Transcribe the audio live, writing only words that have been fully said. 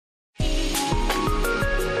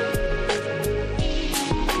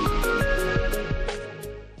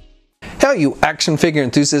Now you action figure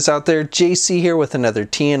enthusiasts out there, JC here with another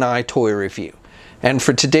T&I toy review. And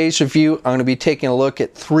for today's review, I'm going to be taking a look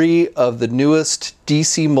at 3 of the newest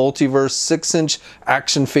DC Multiverse 6-inch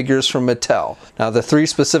action figures from Mattel. Now the 3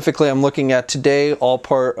 specifically I'm looking at today, all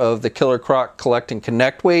part of the Killer Croc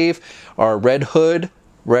Collect-And-Connect wave, are Red Hood,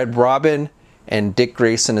 Red Robin, and Dick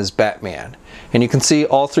Grayson as Batman. And you can see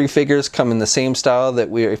all 3 figures come in the same style that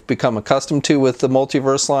we've become accustomed to with the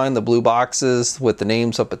Multiverse line, the blue boxes with the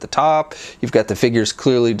names up at the top. You've got the figures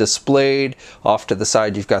clearly displayed. Off to the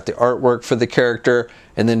side you've got the artwork for the character,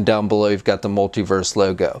 and then down below you've got the Multiverse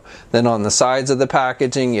logo. Then on the sides of the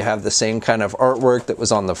packaging you have the same kind of artwork that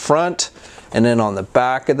was on the front, and then on the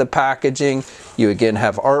back of the packaging you again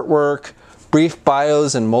have artwork, brief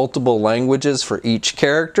bios in multiple languages for each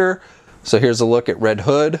character. So here's a look at Red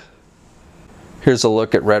Hood, here's a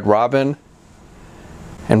look at Red Robin,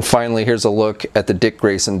 and finally here's a look at the Dick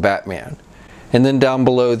Grayson Batman. And then down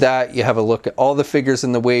below that you have a look at all the figures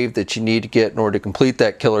in the wave that you need to get in order to complete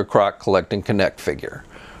that Killer Croc Collect-And-Connect figure.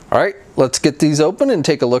 Alright, let's get these open and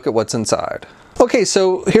take a look at what's inside. Okay,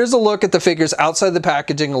 so here's a look at the figures outside the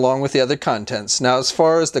packaging along with the other contents. Now as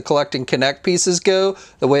far as the Collect-And-Connect pieces go,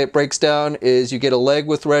 the way it breaks down is you get a leg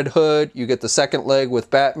with Red Hood, you get the second leg with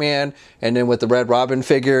Batman, and then with the Red Robin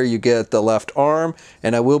figure you get the left arm.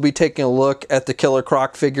 And I will be taking a look at the Killer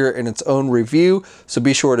Croc figure in its own review, so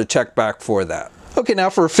be sure to check back for that. Okay, now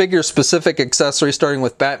for a figure-specific accessory, starting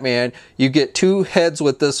with Batman, you get 2 heads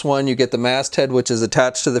with this one. You get the masked head, which is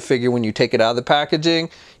attached to the figure when you take it out of the packaging.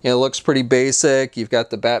 You know, it looks pretty basic. You've got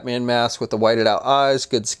the Batman mask with the whited out eyes,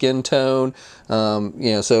 good skin tone.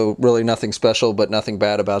 So really nothing special, but nothing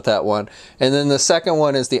bad about that one. And then the second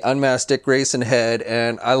one is the unmasked Dick Grayson head,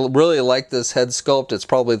 and I really like this head sculpt. It's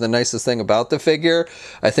probably the nicest thing about the figure.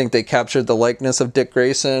 I think they captured the likeness of Dick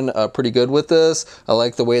Grayson pretty good with this. I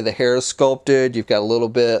like the way the hair is sculpted. You've got a little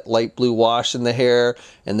bit light blue wash in the hair,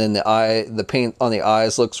 and then the paint on the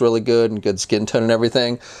eyes looks really good and good skin tone and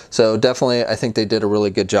everything. So definitely I think they did a really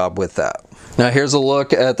good job with that. Now here's a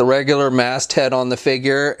look at the regular masked head on the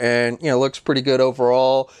figure, and looks pretty good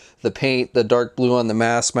overall. The paint, the dark blue on the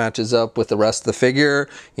mask matches up with the rest of the figure.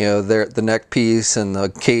 The neck piece and the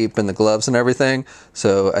cape and the gloves and everything.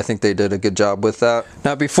 So I think they did a good job with that.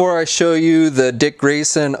 Now before I show you the Dick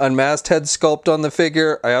Grayson unmasked head sculpt on the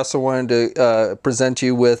figure, I also wanted to present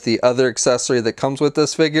you with the other accessory that comes with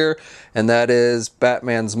this figure, and that is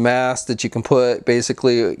Batman's mask that you can put,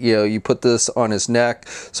 basically, you put this on his neck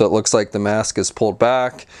so it looks like the mask is pulled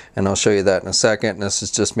back, and I'll show you that in a second. And this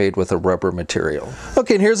is just made with a rubber material.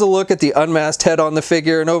 Okay, and here's a look at the unmasked head on the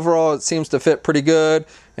figure, and overall it seems to fit pretty good.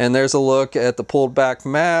 And there's a look at the pulled back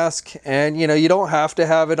mask, and you don't have to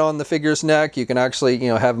have it on the figure's neck. You can actually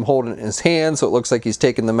have him hold it in his hand so it looks like he's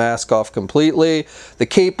taken the mask off completely. The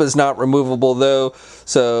cape is not removable though,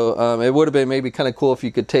 so it would have been maybe kind of cool if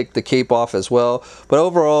you could take the cape off as well. But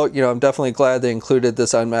overall, I'm definitely glad they included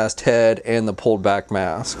this unmasked head and the pulled back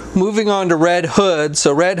mask. Moving on to Red Hood.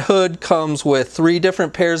 So Red Hood comes with 3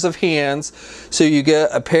 different pairs of hands. So you get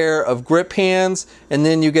a pair of grip hands, and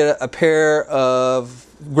then you get a pair of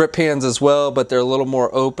grip hands as well, but they're a little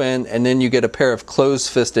more open, and then you get a pair of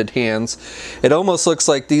closed-fisted hands. It almost looks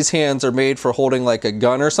like these hands are made for holding like a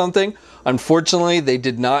gun or something. Unfortunately, they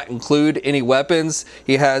did not include any weapons.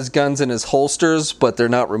 He has guns in his holsters, but they're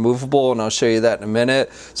not removable, and I'll show you that in a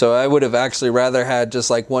minute. So I would have actually rather had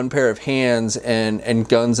just like 1 pair of hands and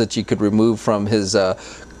guns that you could remove from his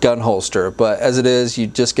gun holster, but as it is, you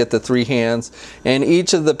just get the 3 hands, and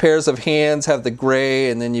each of the pairs of hands have the gray,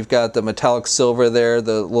 and then you've got the metallic silver there,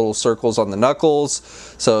 the little circles on the knuckles,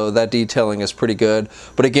 so that detailing is pretty good.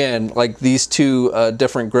 But again, like these 2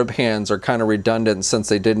 different grip hands are kind of redundant since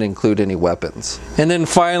they didn't include any weapons. And then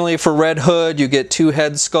finally for Red Hood, you get 2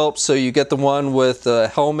 head sculpts. So you get the one with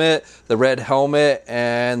the helmet, the red helmet,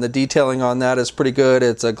 and the detailing on that is pretty good.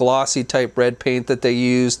 It's a glossy type red paint that they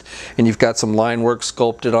used, and you've got some line work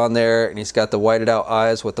sculpted on there, and he's got the whited out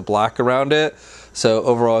eyes with the black around it. So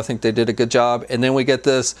overall I think they did a good job. And then we get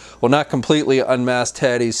this, well, not completely unmasked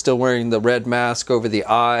head. He's still wearing the red mask over the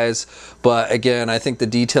eyes, but again I think the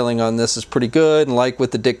detailing on this is pretty good. And like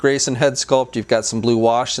with the Dick Grayson head sculpt, you've got some blue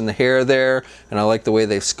wash in the hair there, and I like the way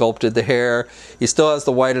they've sculpted the hair. He still has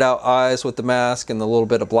the whited out eyes with the mask and the little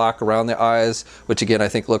bit of black around the eyes, which again I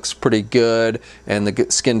think looks pretty good, and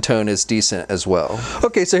the skin tone is decent as well.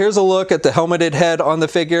 Okay, so here's a look at the helmeted head on the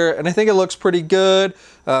figure, and I think it looks pretty good.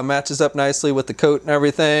 Matches up nicely with the coat and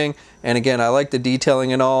everything, and again I like the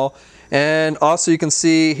detailing and all. And also you can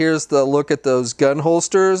see here's the look at those gun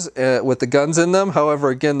holsters with the guns in them. However,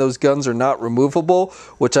 again, those guns are not removable,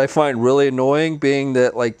 which I find really annoying, being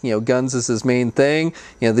that, like, you know, guns is his main thing.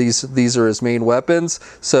 You know, these are his main weapons.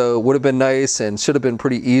 So it would have been nice and should have been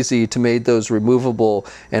pretty easy to make those removable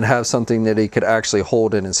and have something that he could actually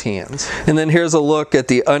hold in his hands. And then here's a look at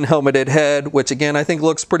the unhelmeted head, which again I think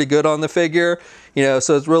looks pretty good on the figure. You know,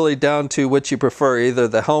 so it's really down to which you prefer, either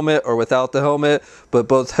the helmet or without the helmet, but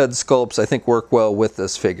both head sculpts I think work well with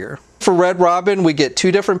this figure. For Red Robin, we get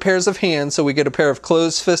two different pairs of hands. So we get a pair of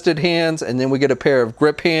closed-fisted hands, and then we get a pair of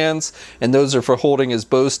grip hands, and those are for holding his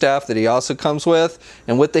bow staff that he also comes with.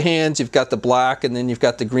 And with the hands, you've got the black, and then you've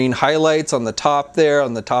got the green highlights on the top there,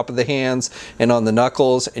 on the top of the hands, and on the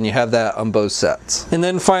knuckles, and you have that on both sets. And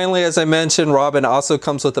then finally, as I mentioned, Robin also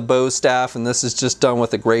comes with a bow staff, and this is just done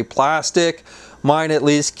with a gray plastic. Mine at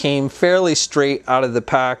least came fairly straight out of the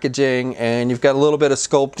packaging, and you've got a little bit of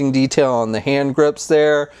sculpting detail on the hand grips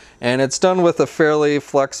there, and it's done with a fairly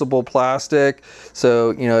flexible plastic.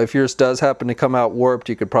 So, you know, if yours does happen to come out warped,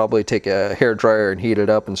 you could probably take a hair dryer and heat it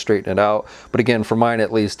up and straighten it out. But again, for mine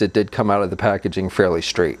at least, it did come out of the packaging fairly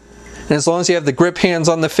straight. And as long as you have the grip hands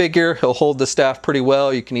on the figure, he'll hold the staff pretty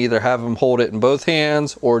well. You can either have him hold it in both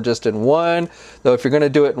hands or just in one. Though if you're going to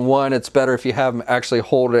do it in one, it's better if you have him actually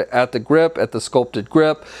hold it at the grip, at the sculpted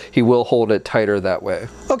grip. He will hold it tighter that way.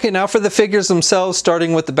 Okay, now for the figures themselves,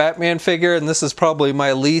 starting with the Batman figure, and this is probably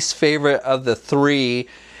my least favorite of the three.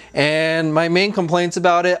 And my main complaints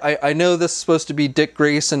about it, I know this is supposed to be Dick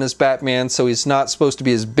Grayson as Batman, so he's not supposed to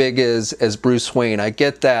be as big as Bruce Wayne. I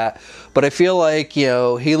get that. But I feel like, you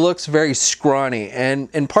know, he looks very scrawny. And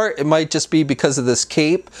in part, it might just be because of this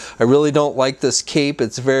cape. I really don't like this cape.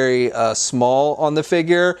 It's very small on the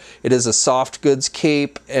figure. It is a soft goods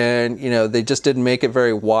cape, and, you know, they just didn't make it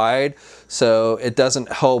very wide. So it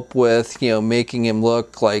doesn't help with, you know, making him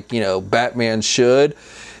look like, you know, Batman should.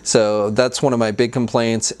 So that's one of my big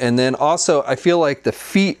complaints. And then also, I feel like the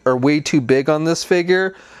feet are way too big on this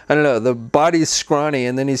figure. I don't know, the body's scrawny,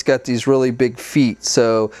 and then he's got these really big feet.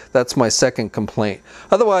 So that's my second complaint.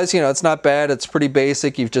 Otherwise, you know, it's not bad. It's pretty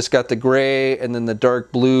basic. You've just got the gray and then the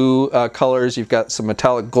dark blue colors. You've got some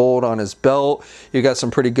metallic gold on his belt. You've got some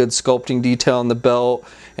pretty good sculpting detail on the belt.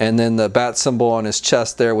 And then the bat symbol on his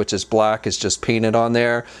chest there, which is black, is just painted on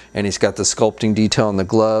there. And he's got the sculpting detail on the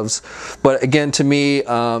gloves. But again, to me, you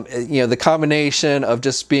know, the combination of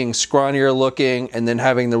just being scrawnier looking and then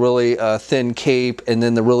having the really thin cape and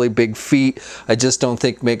then the really big feet, I just don't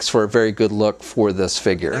think makes for a very good look for this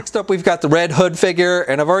figure. Next up, we've got the Red Hood figure.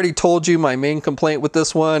 And I've already told you my main complaint with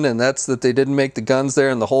this one, and that's that they didn't make the guns there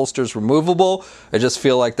and the holsters removable. I just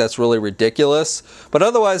feel like that's really ridiculous. But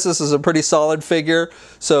otherwise, this is a pretty solid figure.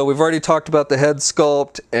 So we've already talked about the head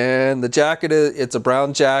sculpt, and the jacket, it's a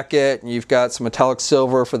brown jacket, and you've got some metallic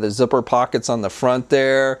silver for the zipper pockets on the front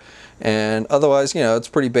there. And otherwise, you know, it's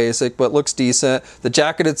pretty basic, but looks decent. The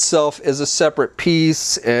jacket itself is a separate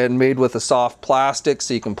piece and made with a soft plastic,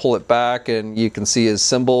 so you can pull it back and you can see his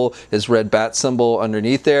symbol, his red bat symbol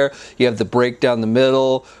underneath there. You have the break down the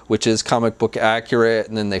middle, which is comic book accurate,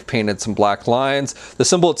 and then they've painted some black lines. The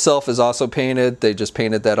symbol itself is also painted. They just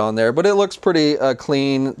painted that on there, but it looks pretty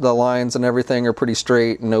clean. The lines and everything are pretty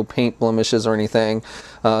straight, no paint blemishes or anything.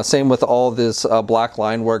 Same with all this black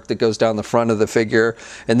line work that goes down the front of the figure.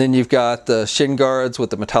 And then you've got the shin guards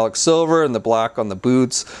with the metallic silver and the black on the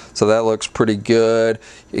boots, so that looks pretty good.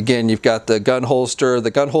 Again, you've got the gun holster. The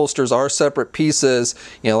gun holsters are separate pieces.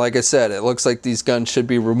 You know, like I said, it looks like these guns should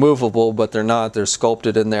be removable, but they're not. They're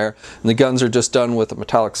sculpted in there. And the guns are just done with the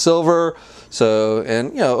metallic silver. So,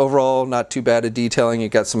 and, you know, overall, not too bad at detailing. You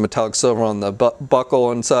got some metallic silver on the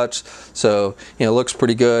buckle and such. So, you know, it looks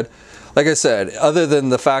pretty good. Like I said, other than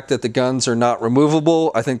the fact that the guns are not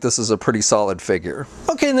removable, I think this is a pretty solid figure.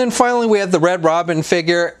 Okay, and then finally we have the Red Robin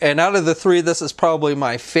figure, and out of the three, this is probably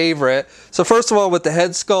my favorite. So first of all, with the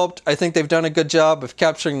head sculpt, I think they've done a good job of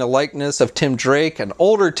capturing the likeness of Tim Drake, an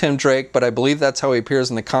older Tim Drake, but I believe that's how he appears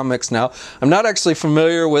in the comics now. I'm not actually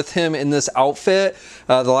familiar with him in this outfit.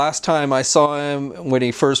 The last time I saw him, when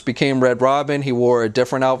he first became Red Robin, he wore a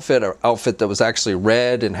different outfit, an outfit that was actually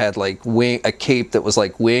red and had like a cape that was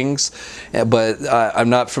like wings. But I'm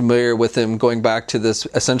not familiar with him going back to this,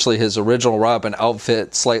 essentially his original Robin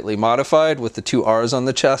outfit, slightly modified with the 2 R's on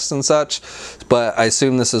the chest and such. But I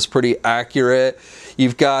assume this is pretty accurate.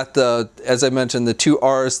 You've got the, as I mentioned, the 2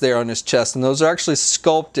 R's there on his chest, and those are actually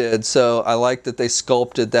sculpted, so I like that they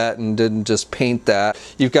sculpted that and didn't just paint that.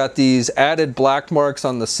 You've got these added black marks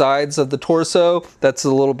on the sides of the torso. That's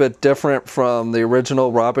a little bit different from the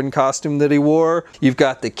original Robin costume that he wore. You've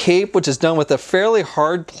got the cape, which is done with a fairly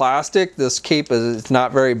hard plastic. This cape is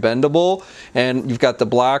not very bendable, and you've got the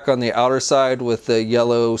black on the outer side with the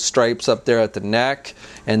yellow stripes up there at the neck,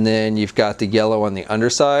 and then you've got the yellow on the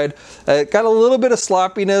underside. Got a little bit of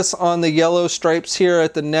sloppiness on the yellow stripes here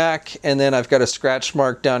at the neck, and then I've got a scratch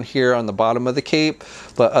mark down here on the bottom of the cape,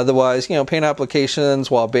 but otherwise, you know, paint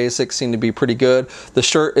applications, while basic, seem to be pretty good. The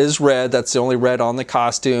shirt is red. That's the only red on the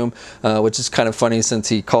costume, which is kind of funny since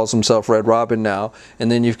he calls himself Red Robin now.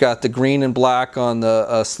 And then you've got the green and black on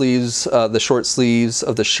the sleeves, the short sleeves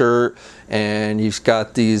of the shirt, and you've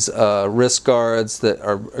got these wrist guards that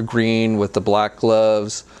are green with the black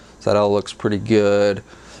gloves. So that all looks pretty good.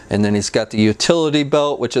 And then he's got the utility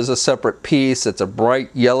belt, which is a separate piece. It's a bright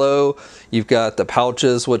yellow. You've got the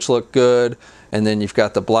pouches, which look good. And then you've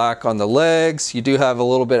got the black on the legs. You do have a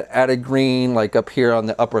little bit added green, like up here on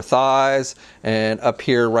the upper thighs and up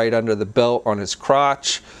here right under the belt on his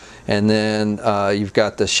crotch. And then you've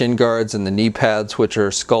got the shin guards and the knee pads, which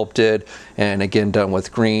are sculpted and again done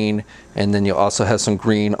with green. And then you also have some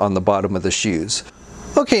green on the bottom of the shoes.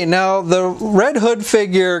 Okay, now the Red Hood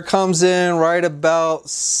figure comes in right about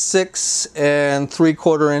 6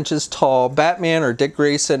 3/4 inches tall. Batman, or Dick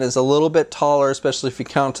Grayson, is a little bit taller, especially if you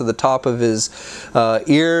count to the top of his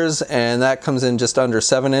ears, and that comes in just under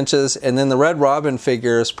 7 inches. And then the Red Robin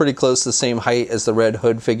figure is pretty close to the same height as the Red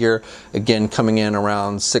Hood figure, again coming in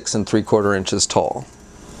around 6 3/4 inches tall.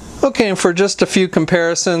 Okay, and for just a few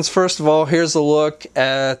comparisons, first of all, here's a look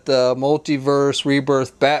at the Multiverse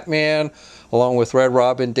Rebirth Batman, along with Red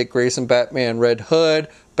Robin, Dick Grayson Batman, Red Hood,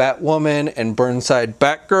 Batwoman, and Burnside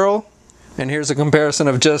Batgirl. And here's a comparison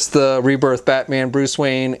of just the Rebirth Batman Bruce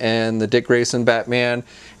Wayne and the Dick Grayson Batman.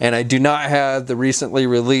 And I do not have the recently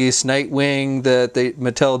released Nightwing that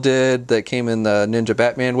Mattel did that came in the Ninja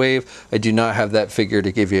Batman wave. I do not have that figure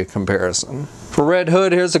to give you a comparison. For Red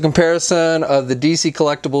Hood, here's a comparison of the DC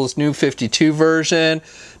Collectibles New 52 version.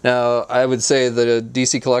 Now, I would say the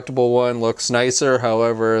DC Collectible one looks nicer,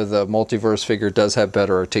 however, the Multiverse figure does have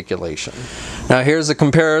better articulation. Now, here's a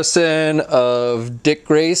comparison of Dick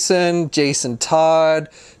Grayson, Jason Todd,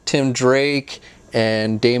 Tim Drake,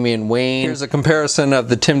 and Damian Wayne. Here's a comparison of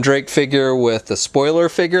the Tim Drake figure with the spoiler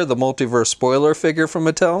figure, the Multiverse spoiler figure from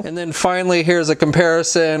Mattel. And then finally, here's a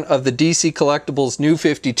comparison of the DC Collectibles New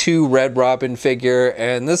 52 Red Robin figure,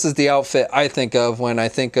 and this is the outfit I think of when I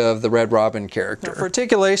think of the Red Robin character. Now, for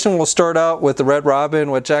articulation, we'll start out with the Red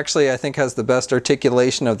Robin, which actually I think has the best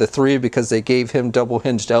articulation of the three because they gave him double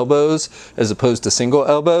hinged elbows as opposed to single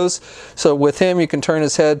elbows. So with him, you can turn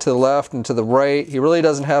his head to the left and to the right. He really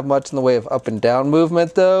doesn't have much in the way of up and down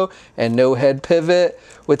movement though, and no head pivot.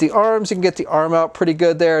 With the arms, you can get the arm out pretty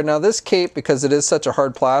good there. Now this cape, because it is such a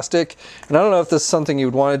hard plastic, and I don't know if this is something you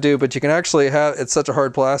would want to do, but you can actually have, it's such a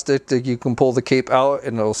hard plastic that you can pull the cape out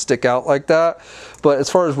and it'll stick out like that. But as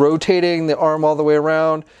far as rotating the arm all the way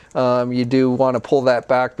around, you do want to pull that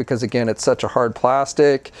back because again, it's such a hard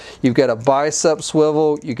plastic. You've got a bicep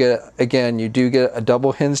swivel. You get, again, you do get a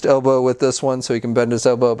double hinged elbow with this one, so you can bend his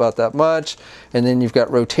elbow about that much. And then you've got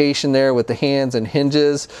rotation there with the hands and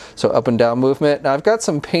hinges, so up and down movement. Now I've got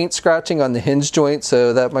some paint scratching on the hinge joint,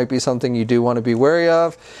 so that might be something you do want to be wary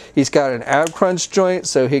of. He's got an ab crunch joint,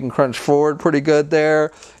 so he can crunch forward pretty good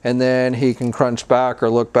there, and then he can crunch back or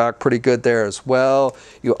look back pretty good there as well.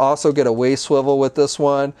 You also get a waist swivel with this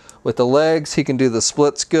one. With the legs, he can do the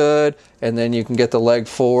splits good, and then you can get the leg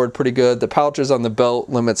forward pretty good. The pouches on the belt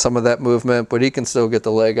limit some of that movement, but he can still get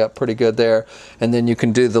the leg up pretty good there, and then you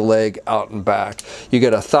can do the leg out and back. You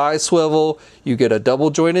get a thigh swivel, you get a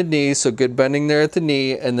double jointed knee, so good bending there at the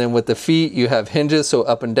knee, and then with the feet you have hinges, so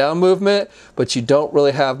up and down movement, but you don't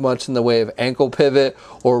really have much in the way of ankle pivot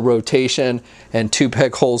or rotation, and 2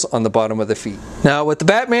 peg holes on the bottom of the feet. Now with the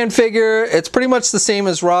Batman figure, it's pretty much the same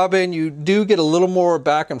as Robin. You do get a little more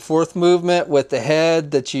back and forth movement with the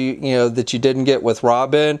head that you didn't get with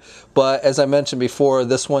Robin, but as I mentioned before,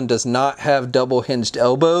 this one does not have double hinged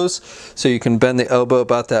elbows, so you can bend the elbow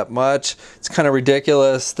about that much. It's kind of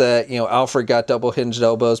ridiculous that Alfred got double hinged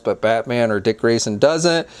elbows, but Batman or Dick Grayson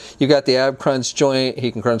doesn't. You got the ab crunch joint.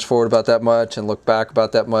 He can crunch forward about that much and look back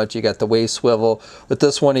about that much. You got the waist swivel. With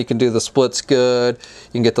this one, you can do the splits good.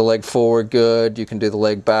 You can get the leg forward good. You can do the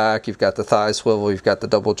leg back. You've got the thigh swivel. You've got the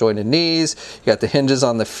double jointed knees. You got the hinges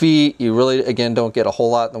on the feet. You really, again, don't get a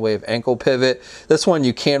whole lot in the way of ankle pivot. This one,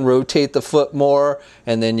 you can rotate the foot more,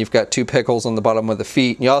 and then you've got 2 pick holes on the bottom of the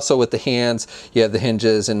feet. And you also, with the hands, you have the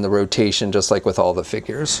hinges and the rotation, just like with all the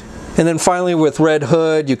figures. And then finally, with Red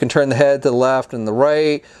Hood, you can turn the head to the left and the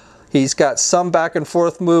right. He's got some back and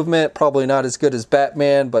forth movement, probably not as good as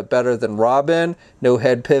Batman, but better than Robin. No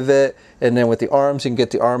head pivot. And then with the arms, you can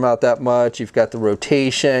get the arm out that much. You've got the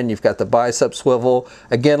rotation, you've got the bicep swivel.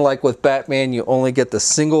 Again, like with Batman, you only get the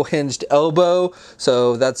single hinged elbow,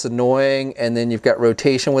 so that's annoying. And then you've got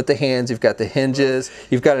rotation with the hands, you've got the hinges,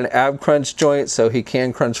 you've got an ab crunch joint, so he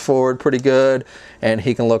can crunch forward pretty good, and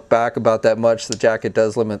he can look back about that much. The jacket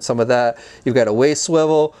does limit some of that. You've got a waist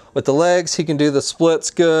swivel. With the legs, he can do the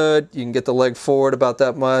splits good. You can get the leg forward about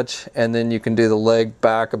that much, and then you can do the leg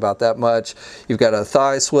back about that much. You've got a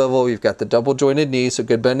thigh swivel, you've got the double jointed knee, so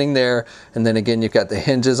good bending there. And then again, you've got the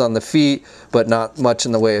hinges on the feet, but not much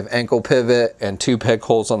in the way of ankle pivot, and 2 peg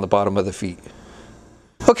holes on the bottom of the feet.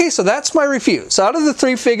 Okay, so that's my review. So out of the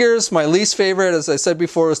 3 figures, my least favorite, as I said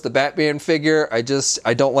before, is the Batman figure. I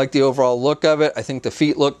don't like the overall look of it. I think the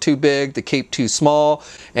feet look too big, the cape too small,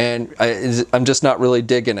 and I'm just not really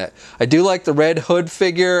digging it. I do like the Red Hood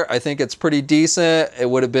figure. I think it's pretty decent. It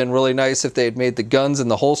would have been really nice if they had made the guns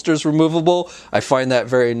and the holsters removable. I find that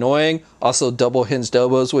very annoying. Also, double hinged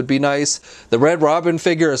elbows would be nice. The Red Robin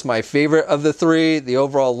figure is my favorite of the 3. The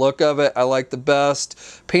overall look of it, I like the best.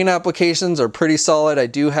 Paint applications are pretty solid.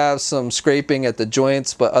 I do have some scraping at the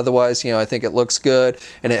joints, but otherwise, I think it looks good,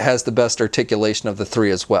 and it has the best articulation of the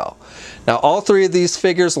 3 as well. Now, all 3 of these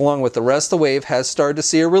figures, along with the rest of the wave, has started to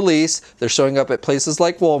see a release. They're showing up at places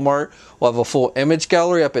like Walmart. We'll have a full image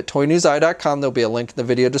gallery up at toynewseye.com. There'll be a link in the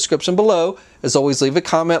video description below. As always, leave a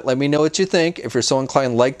comment. Let me know what you think. If you're so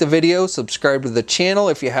inclined, like the video, subscribe to the channel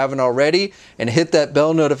if you haven't already, and hit that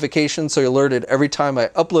bell notification so you're alerted every time I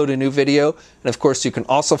upload a new video. And of course, you can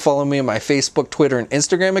also follow me on my Facebook, Twitter, and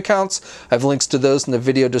Instagram accounts. I have links to those in the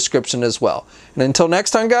video description as well. And until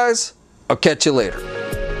next time, guys, I'll catch you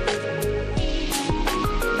later.